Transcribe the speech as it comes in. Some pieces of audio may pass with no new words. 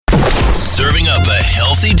Serving up a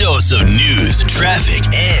healthy dose of news, traffic,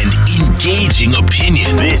 and engaging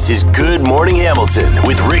opinion. This is Good Morning Hamilton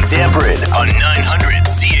with Rick Zamperin on 900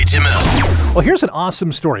 CHML. Well, here's an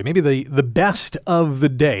awesome story, maybe the best of the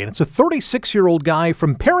day. And it's a 36-year-old guy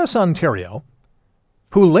from Paris, Ontario,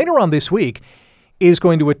 who later on this week is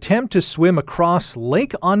going to attempt to swim across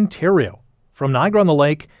Lake Ontario from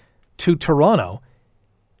Niagara-on-the-Lake to Toronto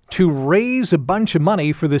to raise a bunch of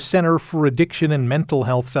money for the Center for Addiction and Mental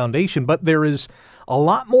Health Foundation. But there is a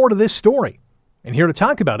lot more to this story. And here to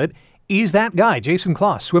talk about it is that guy, Jason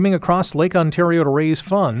Kloss, swimming across Lake Ontario to raise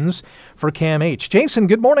funds for CAMH. Jason,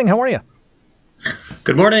 good morning. How are you?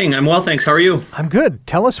 Good morning. I'm well, thanks. How are you? I'm good.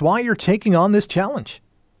 Tell us why you're taking on this challenge.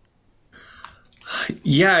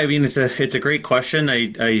 Yeah, I mean, it's a great question.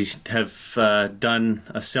 I have done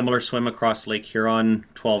a similar swim across Lake Huron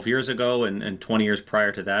 12 years ago, and 20 years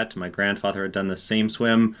prior to that, my grandfather had done the same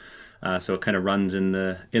swim. So it kind of runs in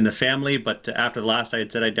the family. But after the last, I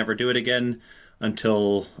had said I'd never do it again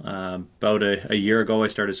until about a year ago. I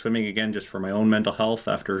started swimming again just for my own mental health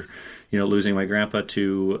after, losing my grandpa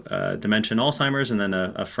to dementia and Alzheimer's, and then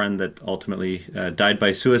a friend that ultimately died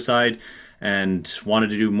by suicide, and wanted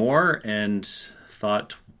to do more and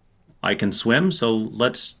thought I can swim, so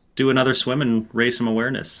let's do another swim and raise some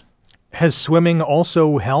awareness. Has swimming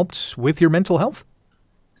also helped with your mental health?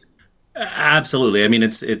 Absolutely. I mean,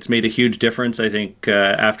 it's made a huge difference. I think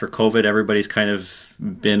after COVID, everybody's kind of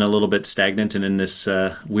been a little bit stagnant and in this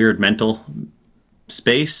weird mental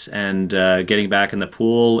space, and getting back in the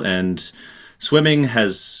pool and swimming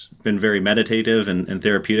has been very meditative and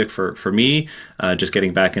therapeutic for me, just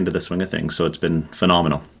getting back into the swing of things. So it's been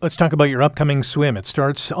phenomenal. Let's talk about your upcoming swim. It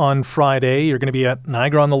starts on Friday. You're going to be at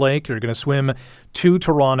Niagara-on-the-Lake. You're going to swim to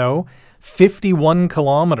Toronto, 51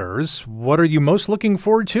 kilometers. What are you most looking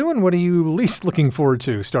forward to, and what are you least looking forward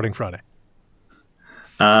to starting Friday?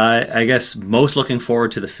 I guess most looking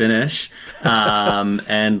forward to the finish,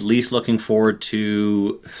 and least looking forward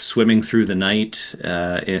to swimming through the night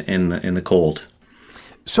in the cold.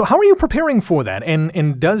 So how are you preparing for that?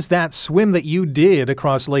 And does that swim that you did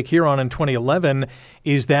across Lake Huron in 2011,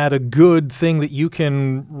 is that a good thing that you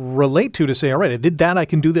can relate to say, all right, I did that, I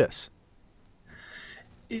can do this?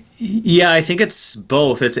 Yeah, I think it's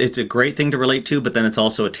both. It's a great thing to relate to, but then it's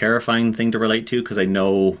also a terrifying thing to relate to because I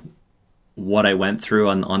know what I went through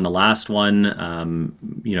on the last one.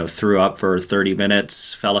 Threw up for 30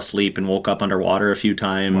 minutes, fell asleep and woke up underwater a few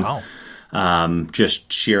times. Wow.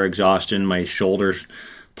 Just sheer exhaustion. My shoulders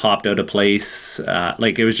popped out of place.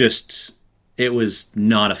 It was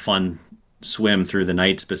not a fun swim through the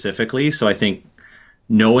night specifically. So I think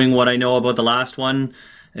knowing what I know about the last one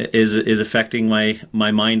is affecting my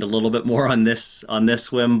mind a little bit more on this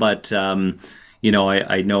swim. But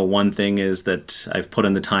I know one thing is that I've put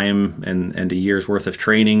in the time and a year's worth of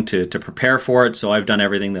training to prepare for it. So I've done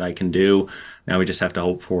everything that I can do. Now we just have to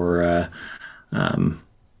hope for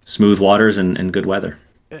smooth waters and good weather.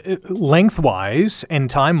 Lengthwise and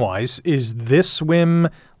time-wise, is this swim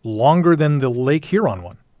longer than the Lake Huron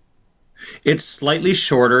one? It's slightly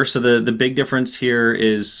shorter. So the big difference here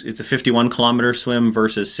is it's a 51-kilometer swim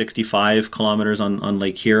versus 65 kilometers on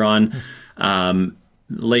Lake Huron.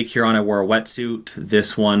 Lake Huron, I wore a wetsuit.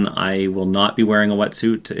 This one, I will not be wearing a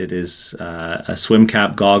wetsuit. It is a swim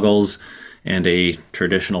cap, goggles, and a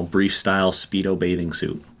traditional brief-style Speedo bathing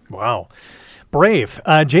suit. Wow. Brave.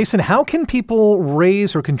 Jason, how can people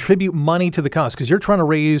raise or contribute money to the cause? Because you're trying to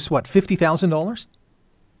raise, $50,000?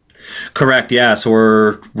 Correct, yeah. So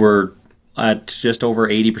we're at just over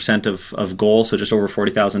 80% of goal, so just over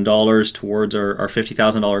 $40,000 towards our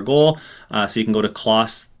 $50,000 goal. So you can go to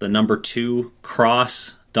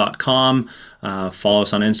cross2cross.com, follow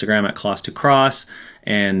us on Instagram at Kloss2Cross,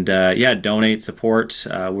 and donate, support.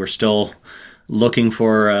 We're still looking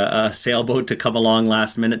for a sailboat to come along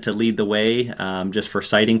last minute to lead the way, just for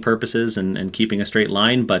sighting purposes and keeping a straight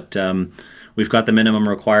line. But we've got the minimum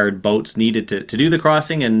required boats needed to do the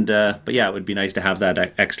crossing. But it would be nice to have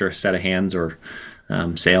that extra set of hands or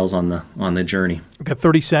sails on the journey. We've got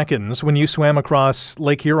 30 seconds. When you swam across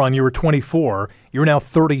Lake Huron, you were 24. You're now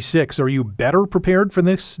 36. Are you better prepared for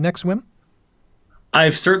this next swim?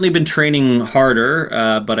 I've certainly been training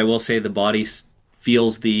harder, but I will say the body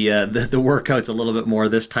feels the workouts a little bit more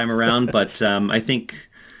this time around. But I think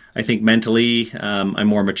mentally I'm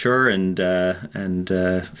more mature and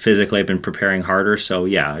physically I've been preparing harder. So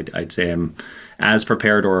yeah, I'd say I'm as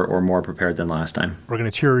prepared or more prepared than last time. We're going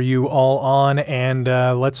to cheer you all on, and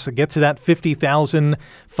let's get to that 50,000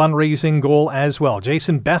 fundraising goal as well.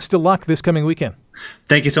 Jason, best of luck this coming weekend.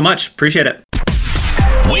 Thank you so much. Appreciate it.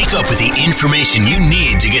 Wake up with the information you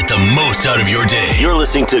need to get the most out of your day. You're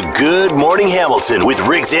listening to Good Morning Hamilton with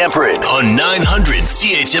Rick Zamperin on 900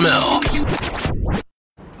 CHML.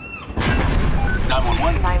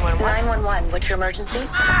 911, what's your emergency?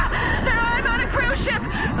 I'm on a cruise ship!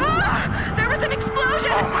 There was an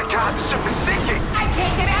explosion! Oh my God, the ship is sinking! I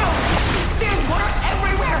can't get out! There's water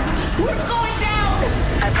everywhere! We're going down!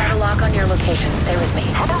 I've got a lock on your location. Stay with me.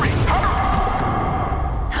 Hurry!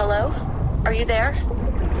 Hello? Are you there?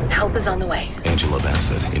 Help is on the way. Angela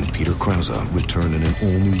Bassett and Peter Krause return in an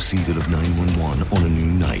all-new season of 911 on a new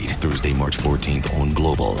night. Thursday, March 14th on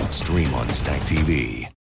Global. Stream on Stack TV.